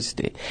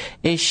university?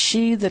 Is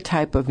she the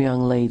type of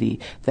young lady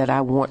that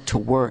I want to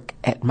work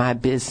at my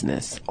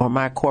business or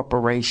my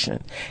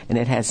corporation? And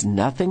it has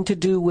nothing to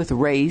do with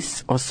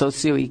race or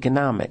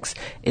socioeconomics.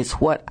 It's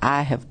what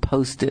I have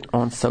posted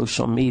on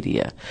social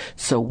media.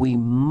 So we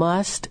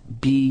must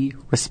be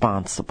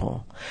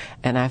responsible.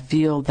 And I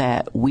feel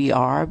that we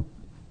are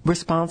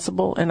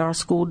responsible in our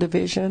school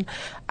division.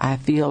 I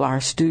feel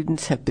our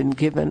students have been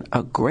given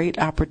a great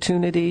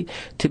opportunity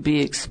to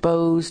be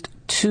exposed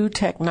to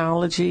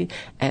technology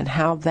and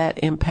how that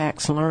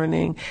impacts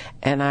learning,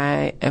 and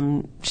I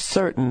am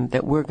certain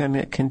that we're going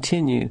to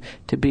continue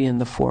to be in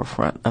the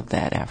forefront of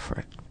that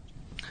effort.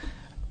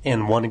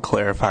 And one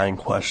clarifying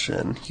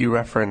question. You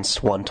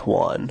referenced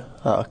one-to-one.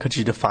 Could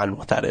you define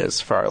what that is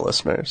for our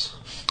listeners?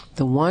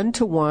 The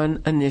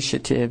one-to-one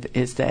initiative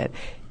is that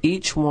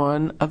each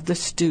one of the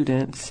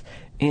students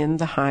in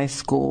the high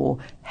school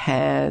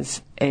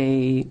has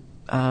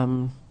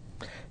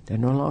they're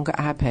no longer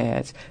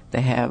iPads,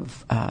 they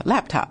have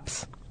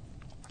laptops.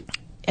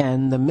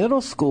 And the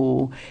middle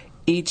school,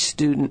 each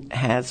student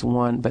has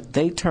one, but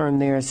they turn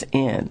theirs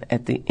in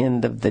at the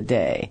end of the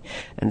day.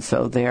 And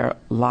so they're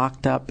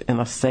locked up in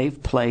a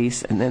safe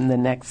place, and then the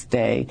next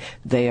day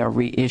they are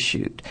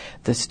reissued.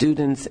 The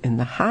students in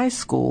the high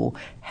school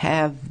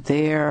have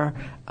their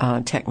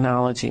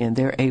technology, and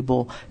they're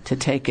able to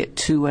take it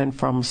to and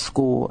from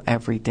school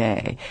every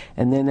day.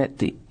 And then at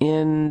the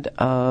end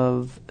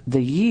of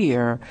the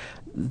year,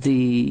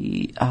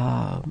 the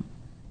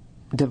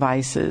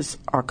devices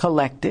are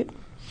collected.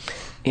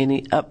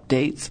 Any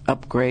updates,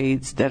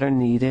 upgrades that are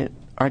needed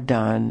are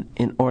done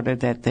in order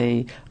that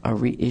they are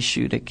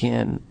reissued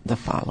again the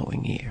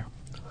following year.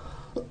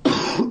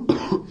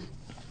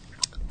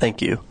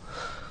 Thank you.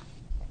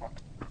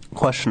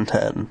 Question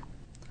 10.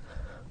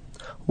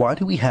 Why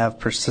do we have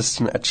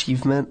persistent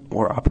achievement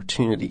or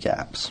opportunity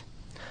gaps?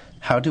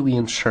 How do we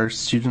ensure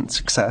student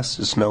success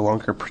is no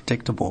longer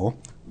predictable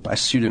by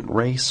student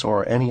race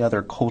or any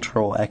other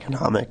cultural,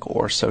 economic,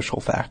 or social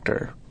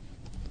factor?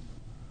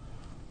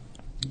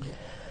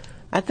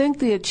 I think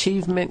the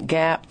achievement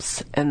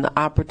gaps and the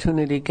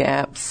opportunity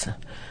gaps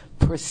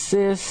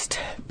persist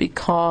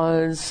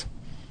because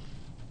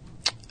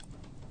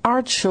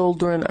our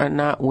children are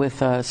not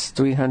with us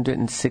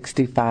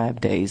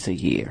 365 days a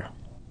year.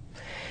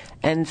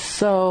 And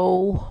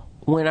so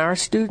when our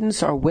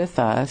students are with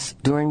us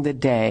during the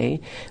day,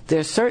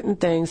 there are certain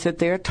things that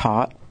they're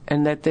taught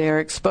and that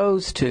they're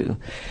exposed to.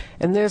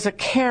 And there's a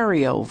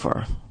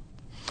carryover.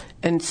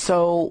 And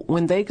so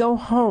when they go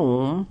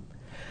home,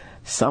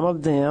 some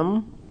of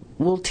them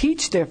will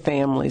teach their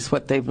families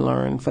what they've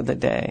learned for the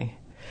day.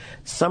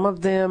 Some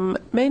of them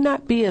may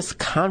not be as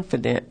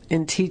confident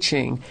in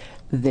teaching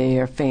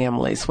their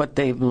families what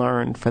they've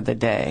learned for the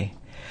day.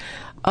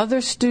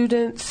 Other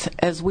students,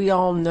 as we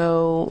all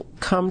know,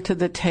 come to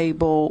the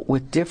table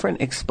with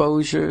different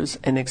exposures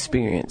and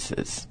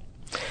experiences.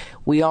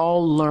 We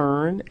all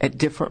learn at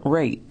different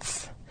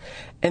rates.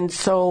 And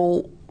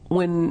so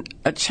when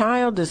a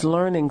child is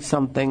learning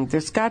something,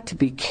 there's got to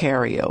be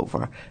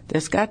carryover.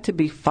 There's got to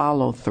be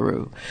follow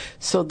through.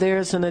 So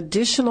there's an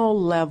additional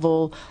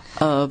level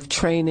of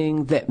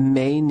training that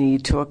may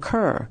need to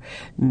occur.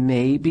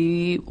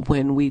 Maybe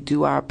when we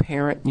do our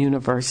parent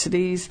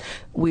universities,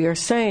 we are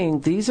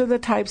saying these are the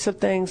types of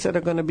things that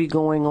are going to be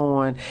going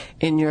on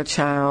in your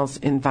child's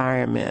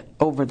environment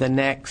over the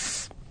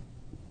next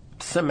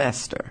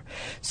semester,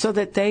 so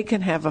that they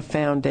can have a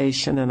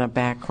foundation and a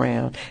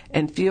background,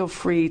 and feel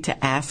free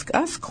to ask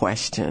us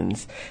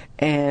questions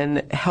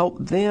and help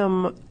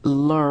them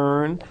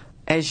learn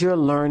as you're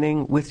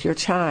learning with your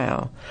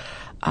child.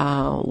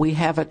 We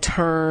have a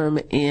term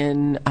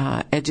in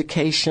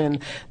education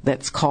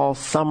that's called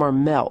summer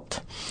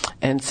melt.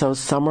 And so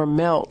summer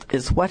melt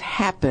is what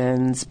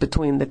happens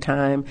between the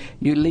time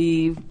you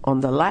leave on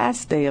the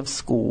last day of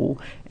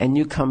school and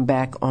you come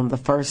back on the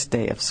first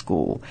day of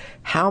school.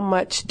 How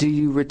much do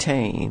you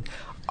retain?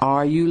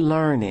 Are you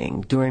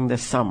learning during the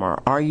summer?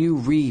 Are you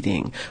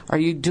reading? Are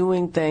you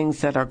doing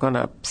things that are going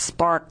to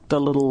spark the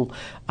little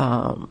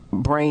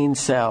brain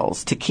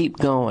cells to keep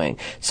going,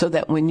 so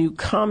that when you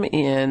come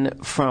in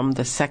from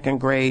the second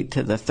grade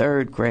to the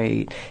third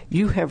grade,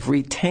 you have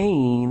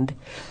retained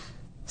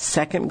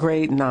second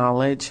grade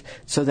knowledge,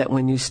 so that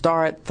when you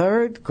start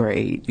third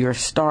grade, you're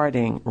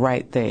starting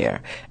right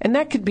there. And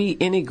that could be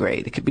any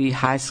grade. It could be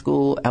high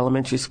school,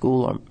 elementary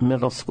school, or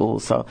middle school.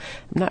 So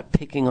I'm not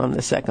picking on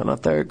the second or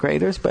third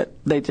graders, but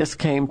they just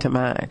came to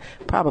mind,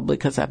 probably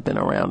because I've been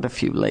around a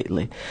few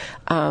lately.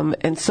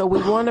 And so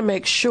we want to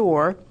make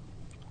sure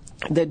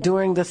that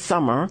during the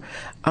summer,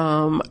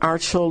 our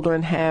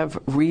children have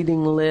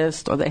reading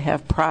lists, or they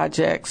have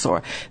projects,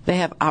 or they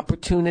have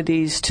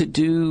opportunities to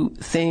do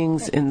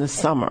things in the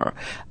summer.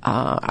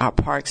 Our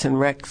Parks and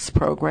Recs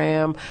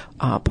program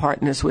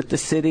partners with the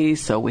city,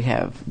 so we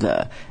have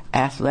the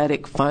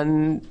athletic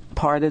fun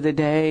part of the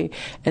day,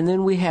 and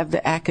then we have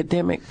the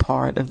academic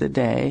part of the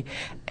day,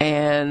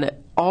 and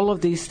all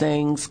of these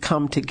things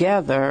come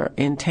together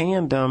in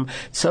tandem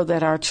so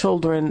that our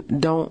children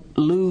don't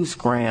lose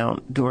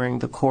ground during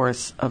the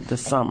course of the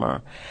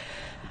summer.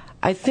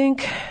 I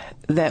think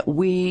that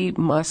we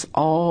must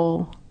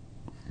all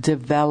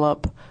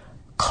develop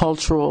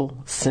cultural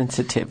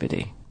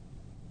sensitivity.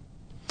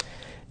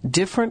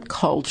 Different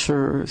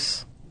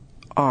cultures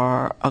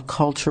are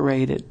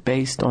acculturated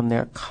based on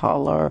their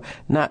color,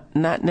 not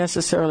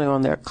necessarily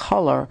on their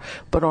color,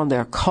 but on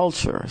their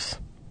cultures.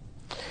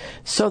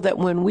 So that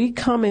when we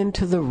come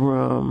into the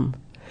room,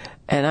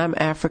 and I'm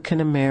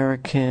African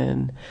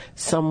American,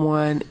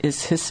 someone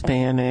is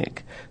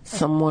Hispanic,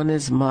 someone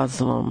is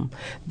Muslim,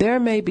 there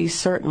may be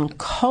certain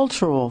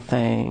cultural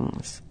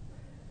things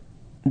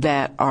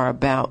that are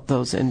about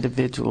those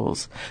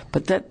individuals,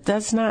 but that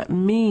does not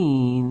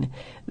mean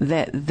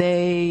that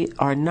they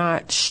are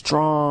not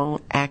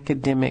strong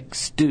academic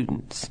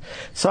students.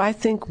 So I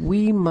think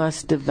we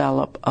must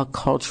develop a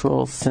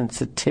cultural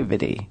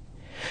sensitivity,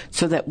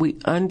 so that we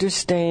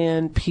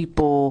understand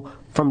people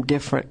from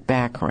different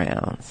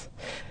backgrounds.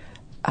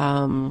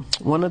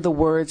 One of the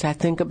words I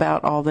think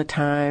about all the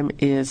time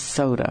is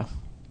soda.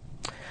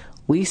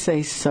 We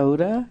say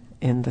soda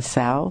in the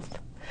South.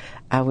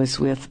 I was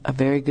with a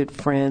very good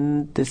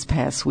friend this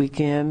past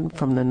weekend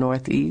from the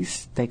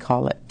Northeast. They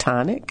call it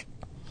tonic.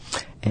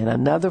 And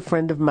another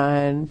friend of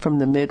mine from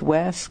the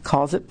Midwest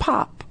calls it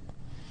pop.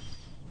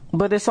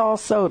 But it's all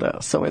soda.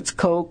 So it's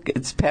Coke,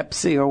 it's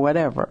Pepsi, or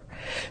whatever.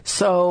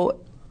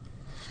 So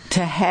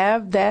to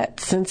have that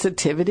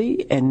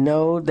sensitivity and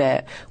know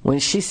that when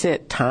she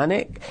said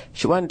tonic,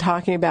 she wasn't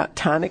talking about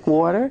tonic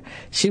water.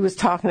 She was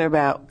talking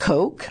about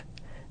Coke.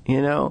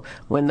 You know,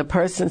 when the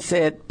person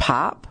said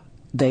pop,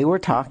 they were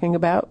talking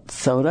about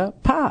soda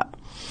pop.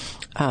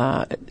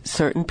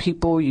 Certain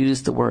people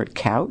use the word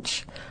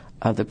couch.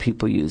 Other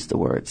people use the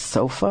word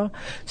sofa.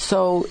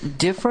 So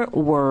different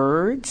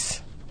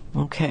words,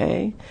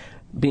 okay,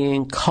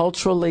 being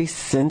culturally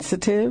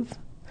sensitive,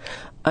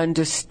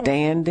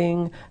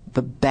 understanding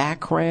the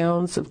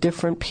backgrounds of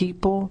different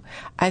people.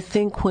 I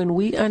think when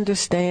we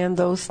understand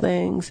those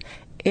things,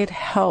 it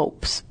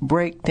helps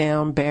break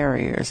down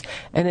barriers,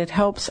 and it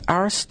helps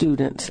our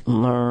students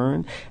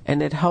learn,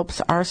 and it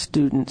helps our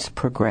students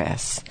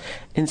progress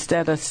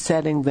instead of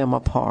setting them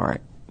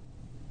apart.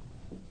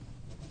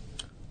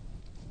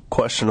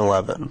 Question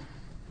 11.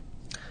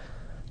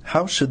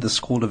 How should the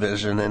school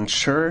division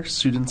ensure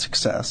student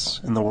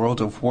success in the world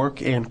of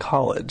work and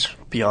college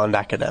beyond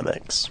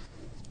academics?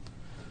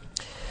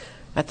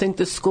 I think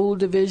the school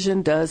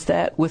division does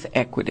that with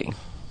equity.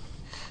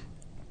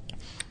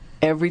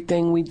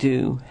 Everything we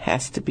do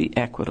has to be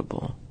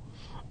equitable.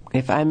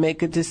 If I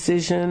make a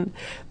decision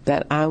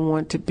that I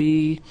want to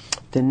be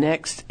the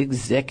next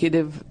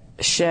executive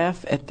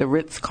chef at the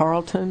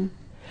Ritz-Carlton,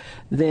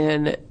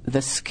 then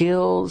the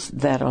skills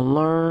that are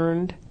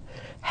learned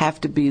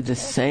have to be the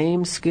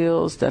same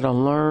skills that are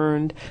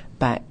learned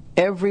by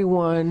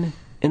everyone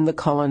in the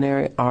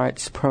culinary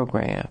arts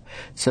program,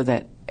 so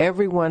that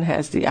everyone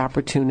has the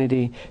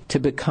opportunity to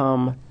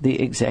become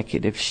the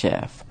executive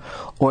chef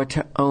or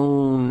to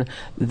own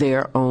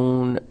their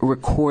own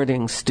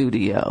recording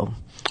studio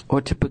or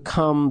to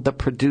become the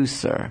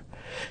producer,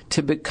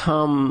 to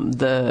become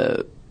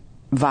the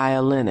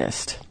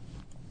violinist,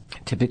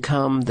 to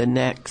become the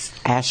next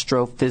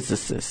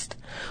astrophysicist.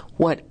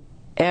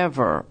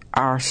 Whatever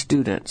our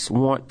students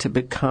want to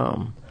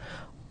become,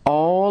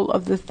 all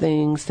of the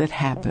things that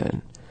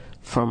happen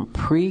from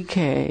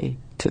pre-K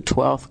to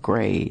 12th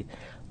grade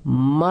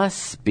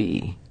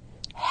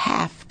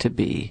have to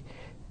be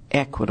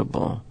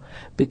equitable.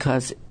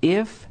 Because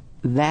if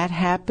that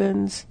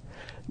happens,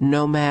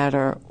 no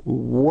matter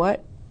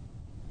what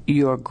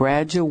your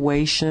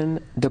graduation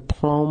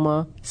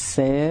diploma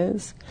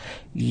says,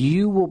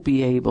 you will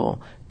be able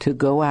to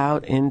go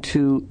out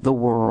into the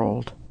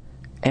world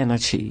and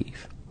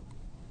achieve.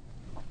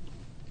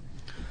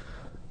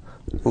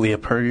 Leah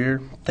Puryear,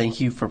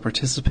 thank you for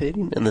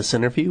participating in this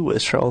interview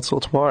with Charlottesville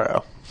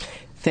Tomorrow.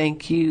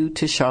 Thank you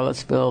to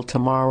Charlottesville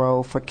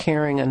Tomorrow for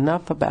caring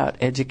enough about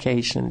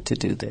education to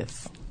do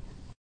this.